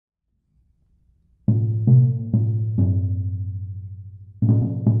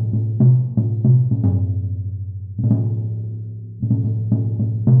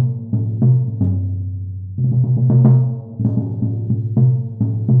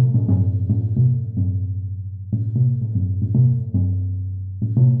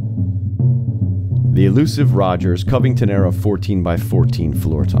The Elusive Rogers Covington era 14x14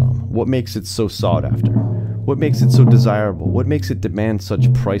 floor tom. What makes it so sought after? What makes it so desirable? What makes it demand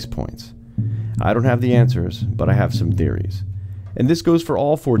such price points? I don't have the answers, but I have some theories. And this goes for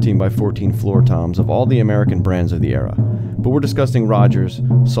all 14x14 floor toms of all the American brands of the era. But we're discussing Rogers,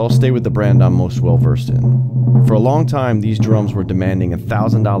 so I'll stay with the brand I'm most well versed in. For a long time, these drums were demanding a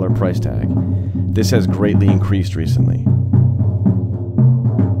 $1,000 price tag. This has greatly increased recently.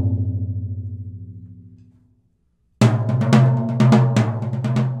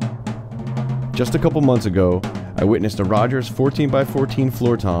 Just a couple months ago, I witnessed a Rogers 14x14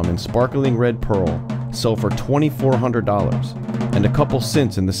 floor tom in sparkling red pearl sell for $2,400, and a couple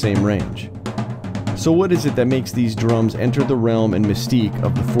cents in the same range. So what is it that makes these drums enter the realm and mystique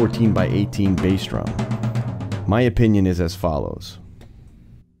of the 14x18 bass drum? My opinion is as follows.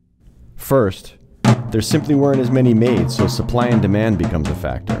 First, there simply weren't as many made, so supply and demand becomes a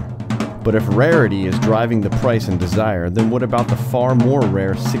factor. But if rarity is driving the price and desire, then what about the far more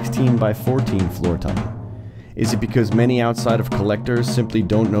rare 16x14 floor tom? Is it because many outside of collectors simply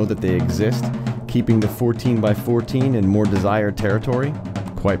don't know that they exist, keeping the 14x14 in more desired territory?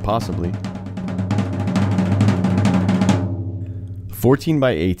 Quite possibly.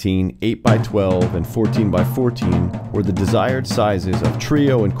 14x18, 8x12, and 14x14 were the desired sizes of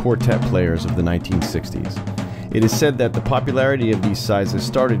trio and quartet players of the 1960s. It is said that the popularity of these sizes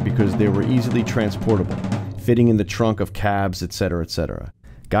started because they were easily transportable, fitting in the trunk of cabs, etc., etc.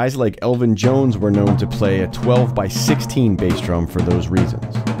 Guys like Elvin Jones were known to play a 12x16 bass drum for those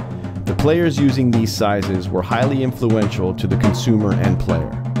reasons. The players using these sizes were highly influential to the consumer and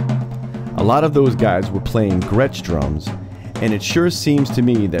player. A lot of those guys were playing Gretsch drums, and it sure seems to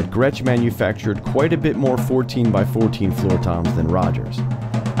me that Gretsch manufactured quite a bit more 14x14 floor toms than Rogers.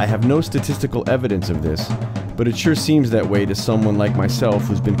 I have no statistical evidence of this, but it sure seems that way to someone like myself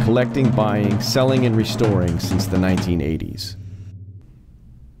who's been collecting, buying, selling, and restoring since the 1980s.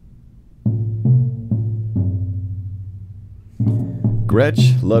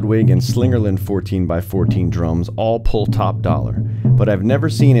 Gretsch, Ludwig, and Slingerland 14x14 drums all pull top dollar, but I've never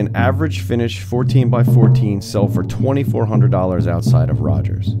seen an average finished 14x14 sell for $2,400 outside of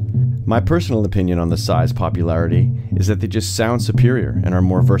Rogers. My personal opinion on the size popularity is that they just sound superior and are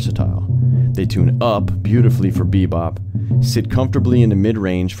more versatile. They tune up beautifully for bebop, sit comfortably in the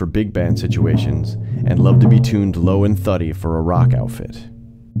mid-range for big band situations, and love to be tuned low and thuddy for a rock outfit.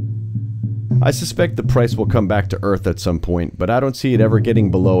 I suspect the price will come back to earth at some point, but I don't see it ever getting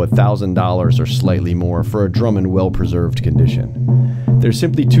below $1,000 or slightly more for a drum in well-preserved condition. They're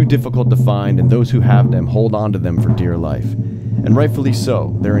simply too difficult to find, and those who have them hold on to them for dear life. And rightfully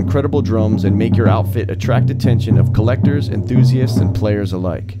so. They're incredible drums and make your outfit attract attention of collectors, enthusiasts, and players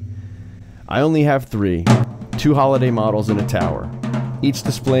alike. I only have three, 2 holiday models in a tower, each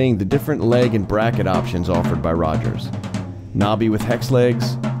displaying the different leg and bracket options offered by Rogers. Knobby with hex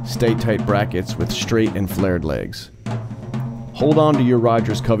legs, stay tight brackets with straight and flared legs. Hold on to your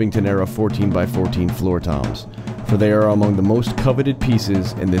Rogers Covington era 14x14 floor toms, for they are among the most coveted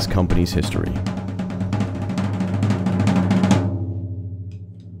pieces in this company's history.